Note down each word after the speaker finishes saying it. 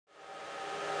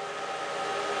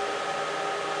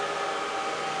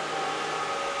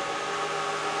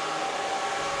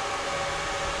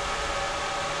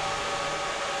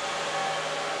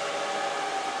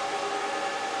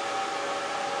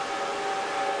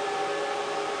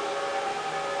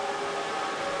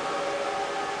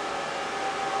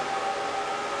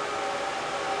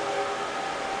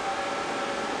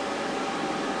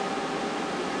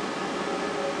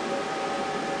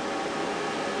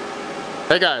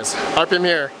Hey guys, RPM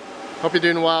here. Hope you're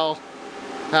doing well.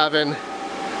 Having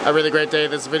a really great day.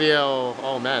 This video,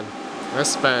 oh man,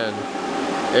 this fan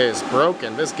is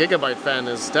broken. This Gigabyte fan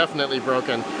is definitely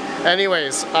broken.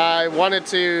 Anyways, I wanted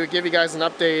to give you guys an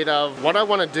update of what I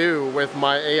want to do with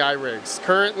my AI rigs.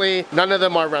 Currently, none of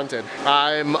them are rented.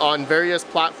 I'm on various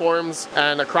platforms,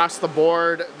 and across the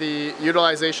board, the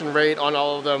utilization rate on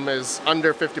all of them is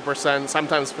under 50%,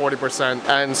 sometimes 40%.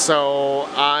 And so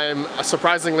I'm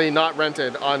surprisingly not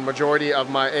rented on majority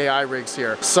of my AI rigs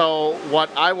here. So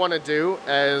what I want to do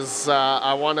is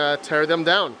I want to tear them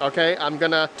down, okay? I'm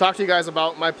gonna talk to you guys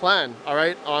about my plan, all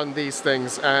right, on these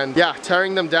things. And yeah,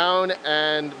 tearing them down,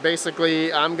 and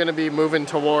basically I'm gonna be moving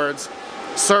towards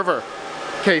server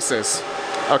cases,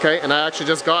 okay? And I actually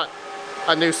just got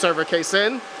a new server case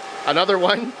in, another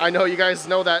one. I know you guys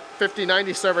know that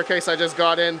 5090 server case I just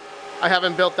got in. I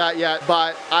haven't built that yet,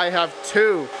 but I have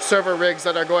two server rigs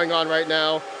that are going on right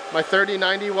now. My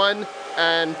 3090 one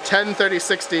and 10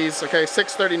 3060s, okay,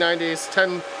 6 3090s,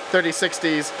 10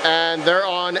 3060s, and they're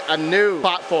on a new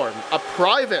platform, a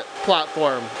private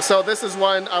platform. So this is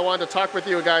one I wanted to talk with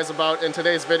you guys about in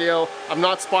today's video. I'm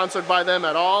not sponsored by them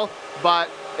at all, but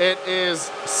it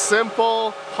is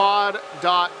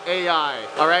SimplePod.ai.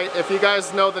 All right, if you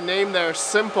guys know the name there,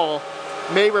 Simple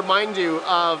may remind you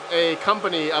of a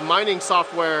company, a mining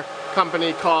software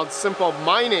company called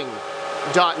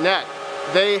SimpleMining.net.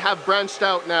 They have branched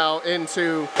out now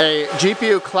into a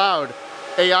GPU cloud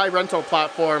AI rental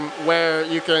platform where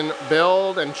you can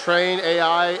build and train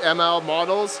AI ML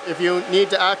models. If you need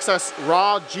to access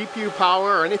raw GPU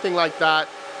power or anything like that,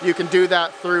 you can do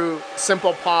that through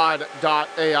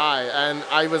SimplePod.ai. And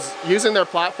I was using their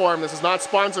platform. This is not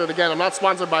sponsored. Again, I'm not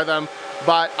sponsored by them,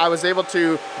 but I was able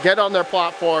to get on their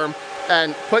platform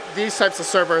and put these types of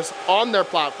servers on their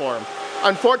platform.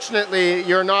 Unfortunately,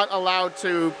 you're not allowed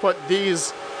to put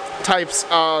these types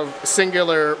of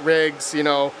singular rigs, you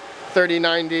know,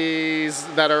 3090s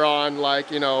that are on,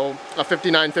 like, you know, a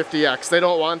 5950X. They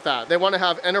don't want that. They want to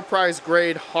have enterprise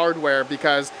grade hardware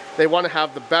because they want to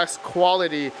have the best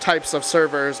quality types of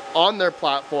servers on their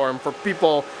platform for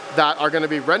people that are going to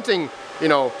be renting, you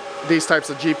know, these types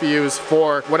of GPUs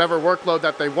for whatever workload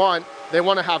that they want. They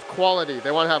want to have quality,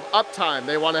 they want to have uptime,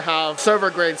 they want to have server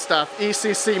grade stuff,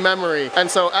 ECC memory.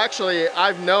 And so actually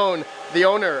I've known the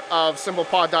owner of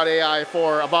SimplePod.ai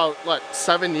for about, what,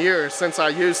 7 years, since I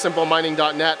used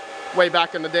SimpleMining.net way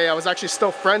back in the day. I was actually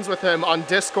still friends with him on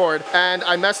Discord, and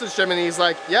I messaged him and he's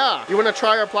like, yeah, you want to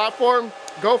try our platform?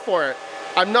 Go for it.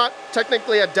 I'm not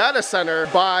technically a data center,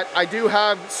 but I do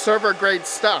have server grade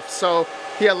stuff. So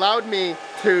he allowed me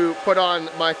to put on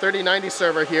my 3090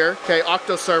 server here, okay,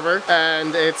 Octo server,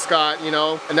 and it's got, you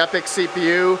know, an EPYC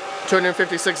CPU,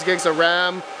 256 gigs of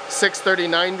RAM, 6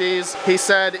 3090s. He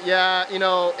said, yeah, you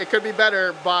know, it could be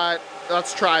better, but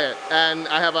let's try it. And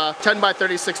I have a 10 by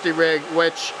 3060 rig,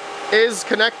 which is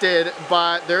connected,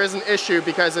 but there is an issue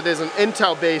because it is an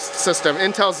Intel-based system,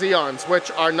 Intel Xeons,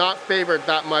 which are not favored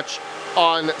that much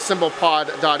on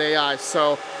SimplePod.ai.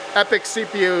 So EPYC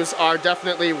CPUs are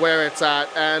definitely where it's at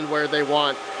and where they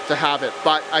want to have it.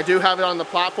 But I do have it on the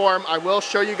platform. I will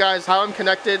show you guys how I'm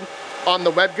connected on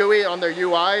the web GUI, on their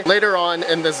UI, later on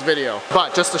in this video.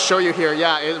 But just to show you here,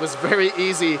 yeah, it was very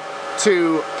easy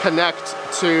to connect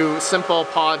to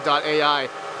SimplePod.ai.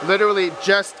 Literally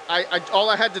just, all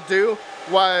I had to do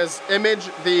was image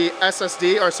the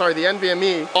SSD, or sorry, the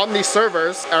NVMe on these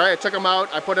servers. All right, I took them out,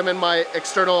 I put them in my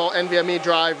external NVMe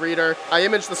drive reader. I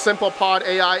imaged the SimplePod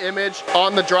AI image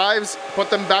on the drives, put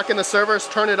them back in the servers,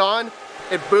 turn it on.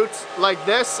 It boots like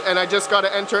this, and I just got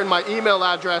to enter in my email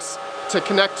address to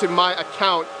connect to my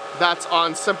account that's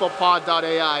on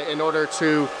SimplePod.ai in order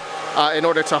to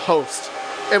host.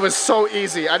 It was so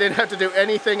easy. I didn't have to do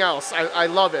anything else. I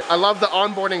love it. I love the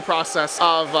onboarding process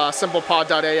of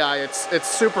SimplePod.ai. It's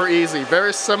super easy.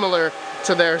 Very similar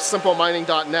to their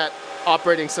SimpleMining.net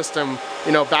operating system,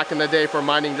 you know, back in the day for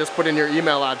mining. Just put in your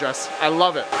email address. I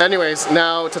love it. Anyways,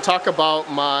 now to talk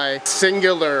about my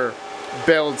singular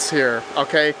builds here,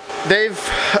 okay?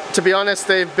 To be honest,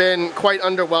 they've been quite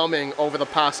underwhelming over the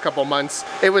past couple months.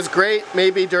 It was great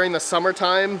maybe during the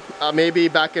summertime, maybe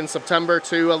back in September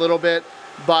too a little bit.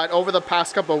 But over the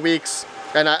past couple of weeks,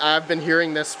 and I've been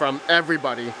hearing this from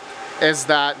everybody, is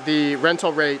that the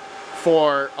rental rate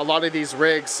for a lot of these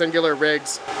rigs, singular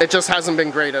rigs, it just hasn't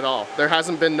been great at all. There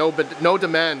hasn't been no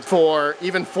demand for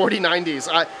even 4090s.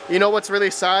 You know what's really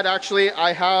sad, actually?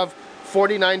 I have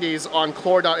 4090s on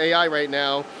Clore.ai right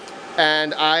now,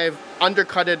 and I've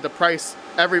undercutted the price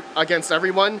against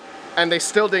everyone, and they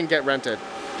still didn't get rented.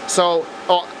 So,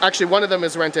 oh, actually one of them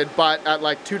is rented, but at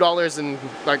like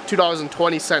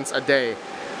 $2.20 a day.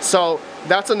 So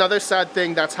that's another sad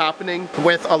thing that's happening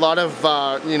with a lot of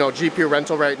you know, GPU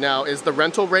rental right now, is the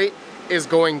rental rate is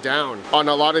going down on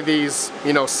a lot of these,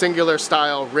 you know, singular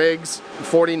style rigs.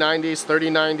 4090s,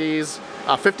 3090s,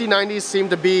 5090s seem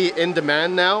to be in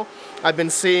demand now. I've been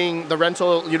seeing the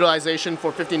rental utilization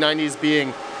for 5090s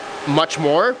being much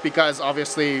more, because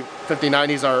obviously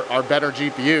 5090s are better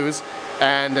GPUs,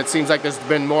 and it seems like there's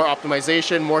been more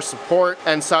optimization, more support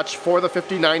and such for the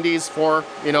 5090s for,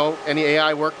 you know, any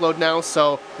AI workload now.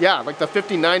 So yeah, like the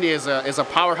 5090 is a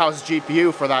powerhouse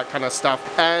GPU for that kind of stuff,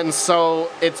 and so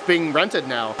it's being rented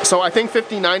now. So I think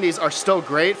 5090s are still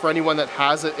great for anyone that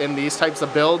has it in these types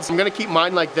of builds. I'm gonna keep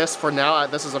mine like this for now.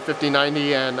 This is a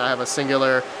 5090 and I have a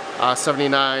singular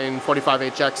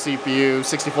 7945HX CPU,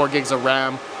 64 gigs of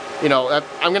RAM. You know,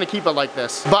 I'm gonna keep it like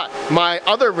this. But my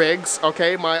other rigs,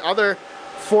 okay, my other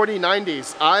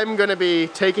 4090s, I'm gonna be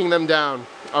taking them down,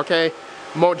 okay?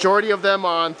 Majority of them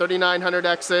on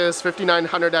 3900Xs,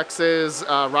 5900Xs,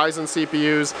 Ryzen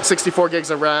CPUs, 64 gigs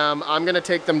of RAM. I'm gonna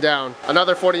take them down.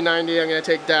 Another 4090 I'm gonna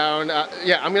take down.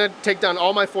 Yeah, I'm gonna take down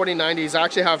all my 4090s. I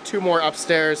actually have 2 more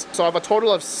upstairs. So I have a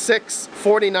total of 6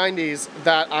 4090s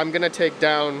that I'm gonna take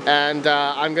down, and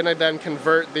I'm gonna then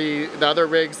convert the other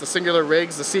rigs, the singular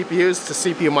rigs, the CPUs to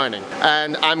CPU mining.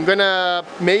 And I'm gonna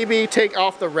maybe take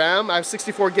off the RAM. I have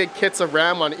 64 gig kits of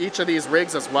RAM on each of these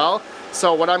rigs as well.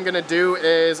 So what I'm gonna do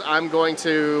is I'm going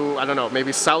to, I don't know,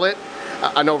 maybe sell it.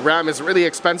 I know RAM is really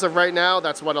expensive right now.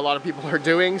 That's what a lot of people are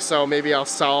doing. So maybe I'll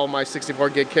sell my 64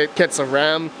 gig kits of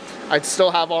RAM. I'd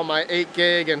still have all my 8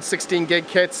 gig and 16 gig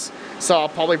kits. So I'll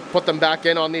probably put them back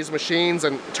in on these machines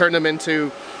and turn them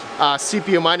into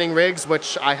CPU mining rigs,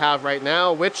 which I have right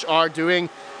now, which are doing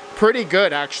pretty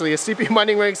good actually. CPU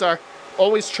mining rigs are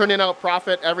always churning out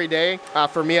profit every day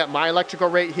for me at my electrical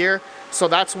rate here. So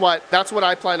that's what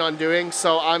I plan on doing.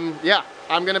 So I'm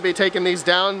gonna be taking these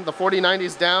down, the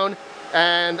 4090s down,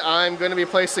 and I'm gonna be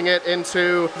placing it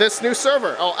into this new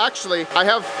server. Oh, actually, I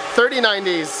have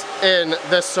 3090s in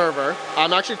this server.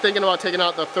 I'm actually thinking about taking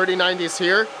out the 3090s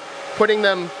here, putting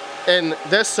them in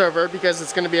this server because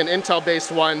it's gonna be an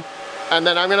Intel-based one, and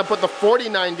then I'm gonna put the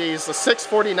 4090s, the 6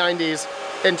 4090s,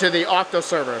 into the Octo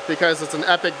server because it's an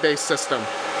EPYC-based system.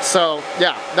 So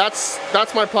yeah, that's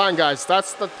my plan, guys.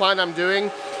 That's the plan I'm doing.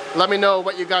 Let me know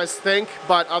what you guys think,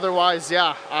 but otherwise,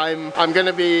 yeah, I'm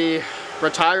gonna be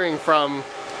retiring from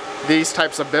these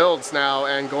types of builds now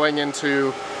and going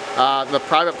into the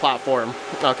private platform,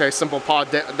 okay,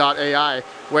 SimplePod.ai,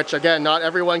 which again, not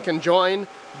everyone can join,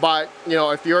 but you know,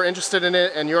 if you're interested in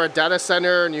it and you're a data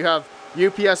center and you have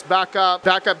UPS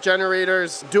backup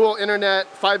generators, dual internet,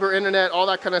 fiber internet, all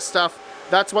that kind of stuff,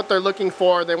 that's what they're looking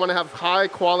for. They want to have high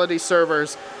quality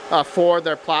servers for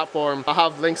their platform. I'll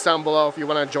have links down below if you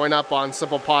want to join up on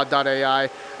SimplePod.ai.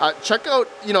 Check out,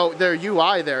 you know, their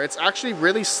UI there. It's actually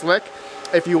really slick.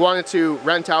 If you wanted to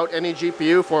rent out any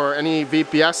GPU for any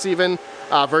VPS even,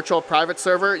 virtual private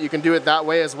server, you can do it that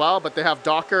way as well, but they have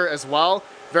Docker as well.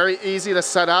 Very easy to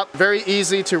set up, very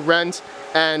easy to rent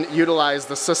and utilize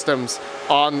the systems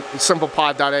on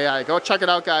SimplePod.ai. Go check it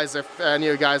out, guys, if any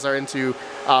of you guys are into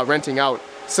renting out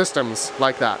systems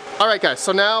like that. All right, guys,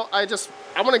 so now I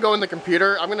want to go in the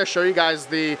computer. I'm going to show you guys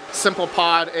the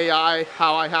SimplePod AI,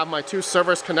 how I have my 2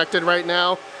 servers connected right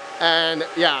now. And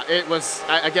yeah, it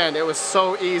was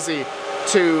so easy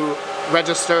to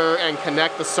register and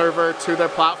connect the server to their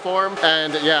platform.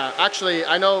 And yeah, actually,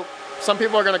 I know some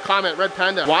people are going to comment, Red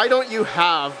Panda, why don't you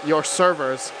have your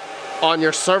servers on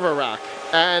your server rack?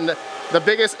 And the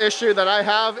biggest issue that I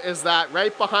have is that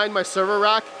right behind my server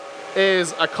rack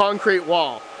is a concrete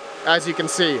wall, as you can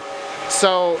see.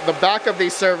 So the back of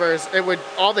these servers,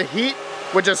 all the heat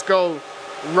would just go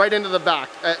right into the back.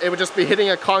 It would just be hitting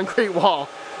a concrete wall.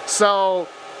 So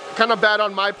kind of bad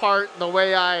on my part, the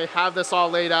way I have this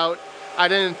all laid out. I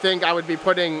didn't think I would be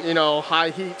putting, you know, high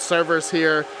heat servers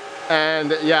here.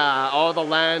 And yeah, all the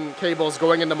LAN cables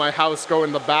going into my house go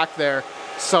in the back there.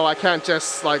 So I can't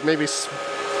just like maybe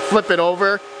flip it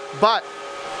over. But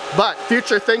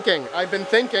future thinking, I've been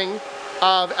thinking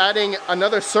of adding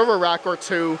another server rack or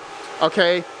 2,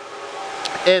 okay,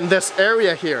 in this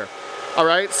area here. All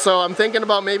right, so I'm thinking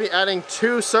about maybe adding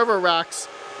 2 server racks,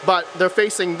 but they're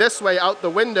facing this way out the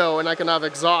window, and I can have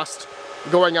exhaust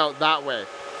going out that way.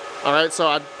 All right, so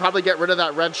I'd probably get rid of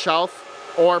that red shelf.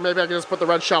 Or maybe I can just put the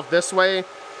red shelf this way,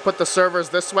 put the servers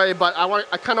this way, but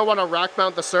I kind of want to rack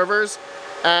mount the servers,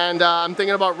 and I'm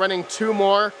thinking about running 2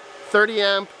 more 30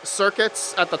 amp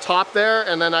circuits at the top there,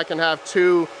 and then I can have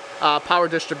 2 power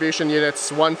distribution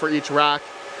units, 1 for each rack,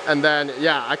 and then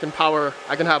yeah, I can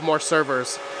have more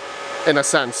servers in a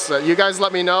sense. You guys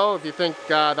let me know if you think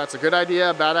that's a good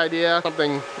idea, bad idea,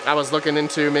 something I was looking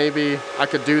into, maybe I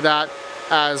could do that.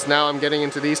 as now I'm getting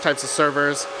into these types of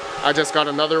servers. I just got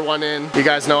another one in. You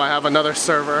guys know I have another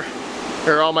server.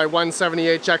 Here are all my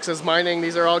 170HXs mining.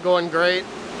 These are all going great.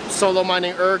 Solo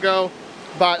mining Ergo.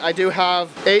 But I do have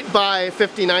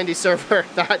 8x5090 server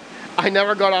that I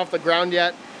never got off the ground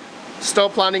yet. Still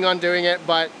planning on doing it,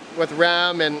 but with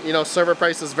RAM and server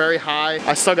price is very high.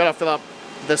 I still gotta fill up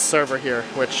this server here,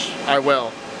 which I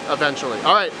will eventually.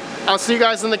 All right, I'll see you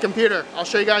guys in the computer. I'll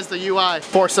show you guys the UI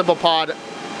for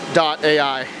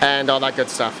SimplePod.ai and all that good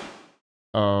stuff.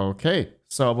 Okay,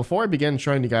 so before I begin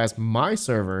showing you guys my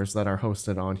servers that are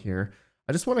hosted on here,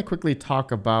 I just want to quickly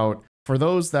talk about, for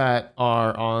those that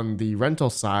are on the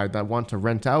rental side that want to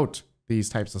rent out these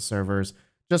types of servers,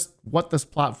 just what this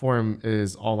platform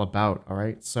is all about, all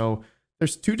right? So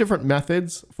there's two different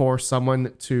methods for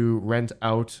someone to rent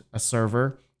out a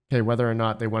server, okay, whether or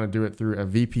not they want to do it through a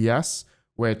VPS,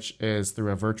 which is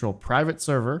through a virtual private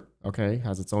server, okay,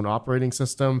 has its own operating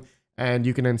system, and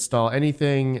you can install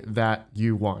anything that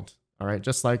you want, all right?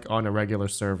 Just like on a regular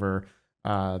server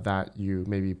that you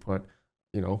maybe put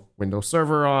Windows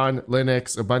Server on,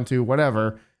 Linux, Ubuntu,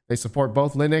 whatever. They support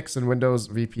both Linux and Windows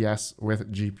VPS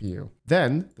with GPU.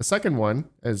 Then the second one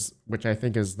is, which I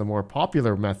think is the more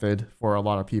popular method for a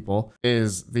lot of people,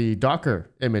 is the Docker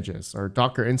images or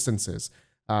Docker instances,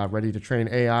 ready to train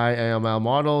AI, AML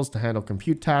models to handle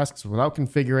compute tasks without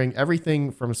configuring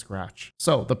everything from scratch.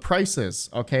 So the prices,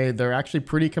 okay, they're actually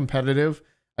pretty competitive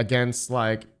against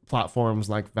like platforms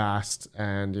like Vast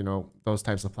and those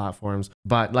types of platforms.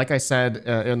 But like I said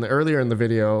earlier in the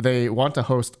video, they want to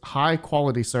host high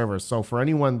quality servers. So for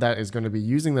anyone that is going to be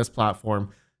using this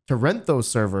platform to rent those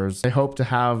servers, they hope to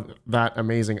have that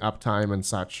amazing uptime and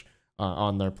such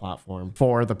on their platform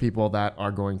for the people that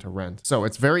are going to rent. So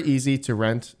it's very easy to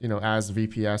rent, as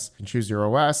VPS. You can choose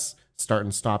your OS, start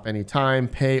and stop anytime,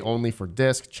 pay only for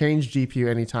disk, change GPU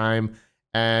anytime,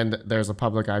 and there's a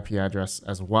public IP address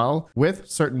as well with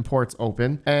certain ports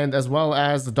open, and as well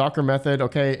as the Docker method,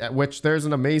 okay, which there's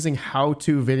an amazing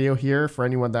how-to video here for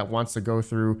anyone that wants to go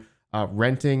through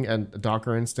renting a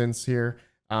Docker instance here.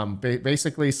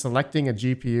 Basically selecting a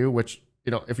GPU, which,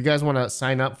 if you guys want to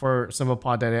sign up for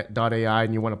SimplePod.ai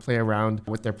and you want to play around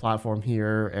with their platform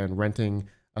here and renting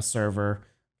a server,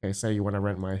 okay, say you want to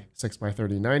rent my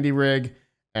 6x3090 rig,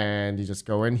 and you just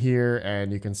go in here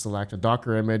and you can select a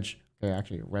Docker image. Okay,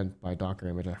 actually rent by Docker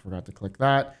image. I forgot to click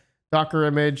that. Docker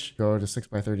image, go to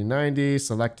 6x3090,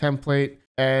 select template,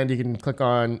 and you can click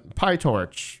on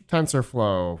PyTorch,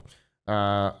 TensorFlow,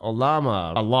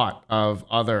 Olama, a lot of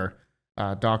other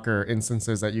Docker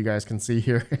instances that you guys can see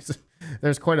here.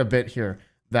 There's quite a bit here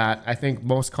that I think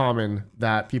most common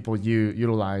that people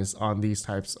utilize on these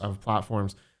types of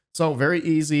platforms. So very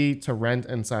easy to rent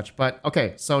and such. But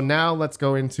okay, so now let's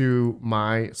go into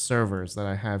my servers that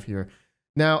I have here.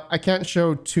 Now, I can't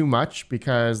show too much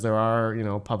because there are,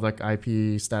 public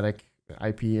IP, static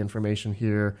IP information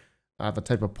here, the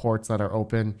type of ports that are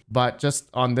open. But just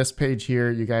on this page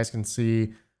here, you guys can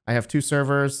see I have two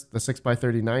servers, the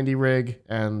 6x3090 rig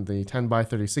and the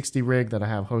 10x3060 rig that I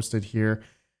have hosted here.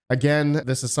 Again,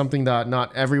 this is something that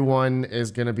not everyone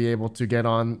is going to be able to get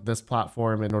on this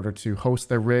platform in order to host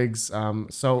their rigs.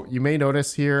 So you may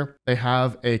notice here, they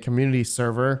have a community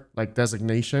server like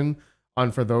designation on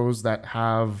for those that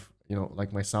have,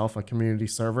 like myself, a community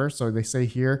server. So they say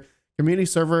here, community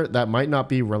server that might not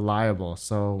be reliable.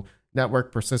 So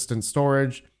network persistent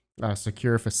storage,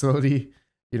 secure facility,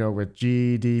 with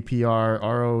GDPR,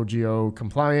 ROGO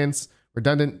compliance,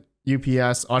 redundant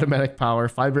UPS, automatic power,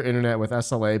 fiber internet with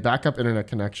SLA, backup internet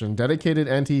connection, dedicated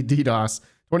anti-DDoS,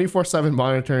 24/7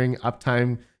 monitoring,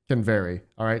 uptime can vary.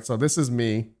 All right, so this is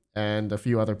me and a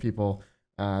few other people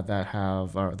that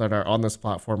are on this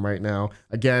platform right now.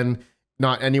 Again,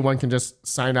 not anyone can just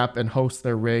sign up and host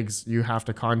their rigs. You have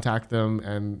to contact them,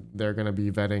 and they're going to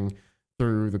be vetting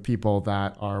through the people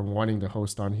that are wanting to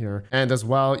host on here. And as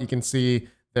well, you can see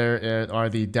there are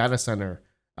the data center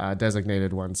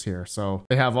designated ones here. So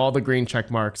they have all the green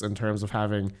check marks in terms of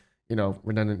having,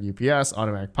 redundant UPS,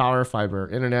 automatic power, fiber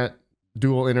internet,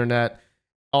 dual internet,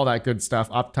 all that good stuff.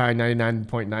 Uptime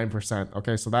 99.9%.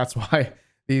 Okay, so that's why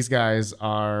these guys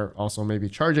are also maybe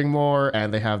charging more,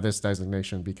 and they have this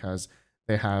designation because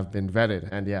they have been vetted.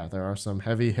 And yeah, there are some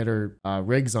heavy hitter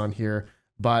rigs on here,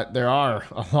 but there are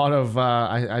a lot of,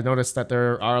 I noticed that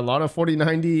there are a lot of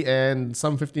 4090 and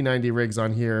some 5090 rigs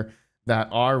on here that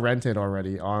are rented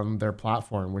already on their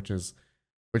platform, which is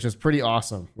pretty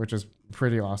awesome,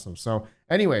 So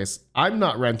anyways, I'm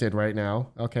not rented right now,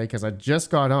 okay, because I just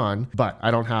got on, but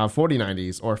I don't have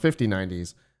 4090s or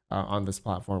 5090s. On this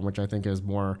platform, which I think is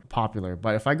more popular.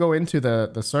 But if I go into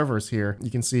the servers here, you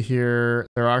can see here,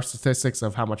 there are statistics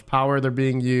of how much power they're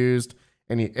being used,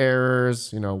 any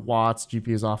errors, watts,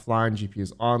 GPUs offline,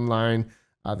 GPUs online.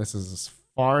 This is as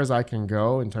far as I can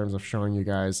go in terms of showing you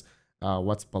guys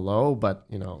what's below, but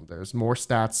there's more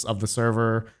stats of the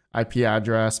server, IP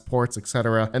address, ports,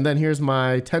 etc. And then here's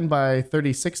my 10 by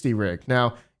 3060 rig.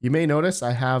 Now, you may notice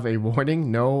I have a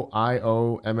warning, no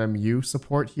IOMMU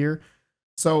support here.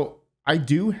 So I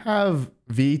do have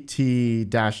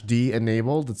VT-D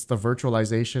enabled. It's the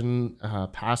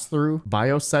virtualization pass-through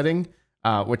BIOS setting,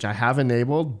 which I have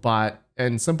enabled, but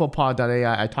in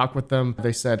SimplePod.ai, I talked with them.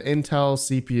 They said Intel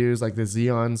CPUs like the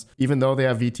Xeons, even though they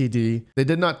have VT-D, they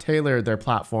did not tailor their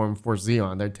platform for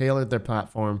Xeon. They tailored their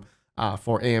platform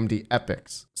for AMD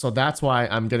EPYCs. So that's why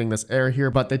I'm getting this error here,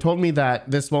 but they told me that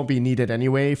this won't be needed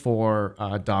anyway for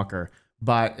Docker.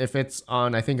 But if it's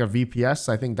on, I think, a VPS,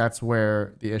 I think that's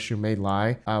where the issue may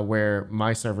lie, where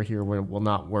my server here will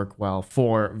not work well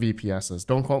for VPSs.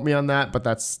 Don't quote me on that, but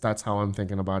that's how I'm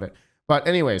thinking about it. But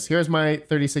anyways, here's my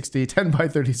 3060, 10 by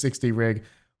 3060 rig.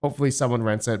 Hopefully someone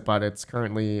rents it, but it's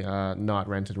currently not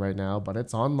rented right now, but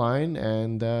it's online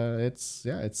and it's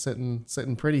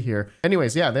sitting pretty here.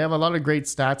 Anyways, yeah, they have a lot of great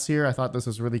stats here. I thought this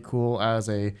was really cool as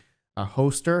a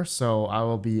hoster. So I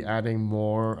will be adding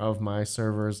more of my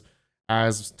servers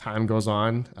as time goes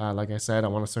on. Like I said, I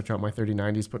want to search out my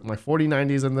 3090s, put my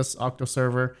 4090s in this Octo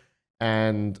server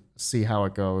and see how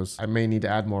it goes. I may need to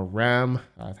add more RAM.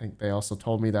 I think they also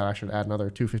told me that I should add another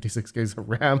 256 gigs of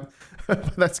RAM.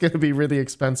 That's going to be really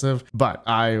expensive, but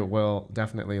I will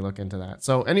definitely look into that.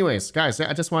 So anyways, guys,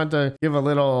 I just wanted to give a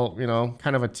little,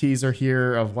 kind of a teaser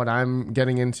here of what I'm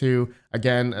getting into.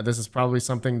 Again, this is probably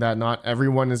something that not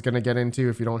everyone is going to get into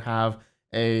if you don't have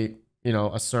a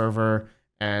server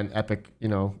and EPYC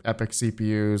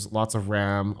CPUs, lots of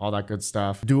RAM, all that good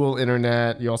stuff. Dual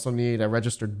internet. You also need a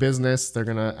registered business. They're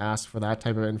gonna ask for that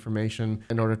type of information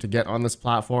in order to get on this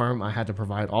platform. I had to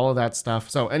provide all of that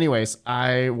stuff. So anyways,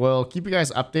 I will keep you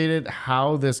guys updated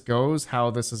how this goes,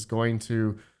 how this is going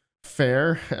to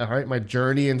fare. All right, my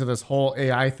journey into this whole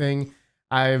AI thing.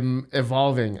 I'm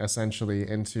evolving essentially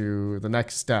into the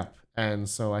next step. And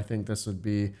so I think this would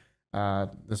be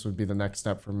the next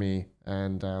step for me,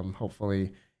 and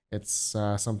hopefully it's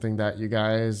something that you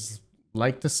guys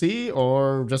like to see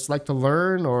or just like to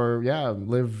learn, or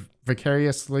live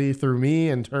vicariously through me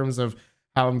in terms of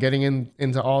how I'm getting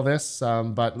into all this.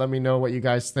 But let me know what you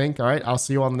guys think. All right, I'll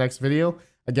see you on the next video.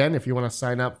 Again, if you want to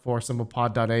sign up for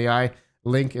SimplePod.ai,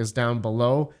 link is down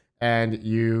below, and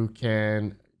you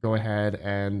can go ahead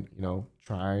and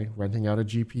try renting out a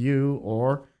GPU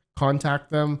or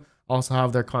contact them. Also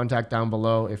have their contact down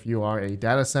below if you are a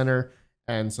data center,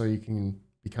 and so you can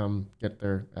get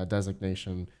their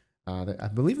designation. I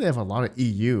believe they have a lot of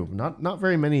EU, not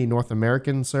very many North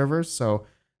American servers. So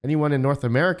anyone in North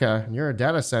America, and you're a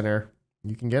data center,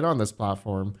 you can get on this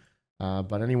platform.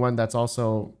 But anyone that's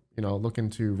also looking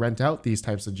to rent out these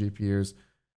types of GPUs,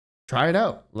 try it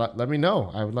out. Let me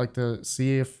know. I would like to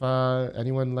see if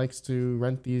anyone likes to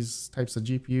rent these types of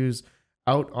GPUs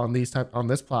out on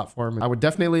this platform. I would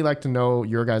definitely like to know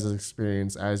your guys'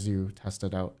 experience as you test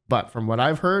it out. But from what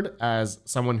I've heard, as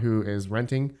someone who is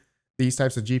renting these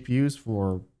types of GPUs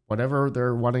for whatever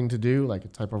they're wanting to do, like a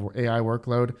type of AI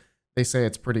workload, they say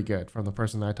it's pretty good from the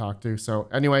person I talked to. So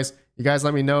anyways, you guys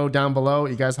let me know down below.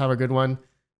 You guys have a good one.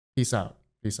 Peace out.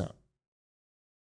 Peace out.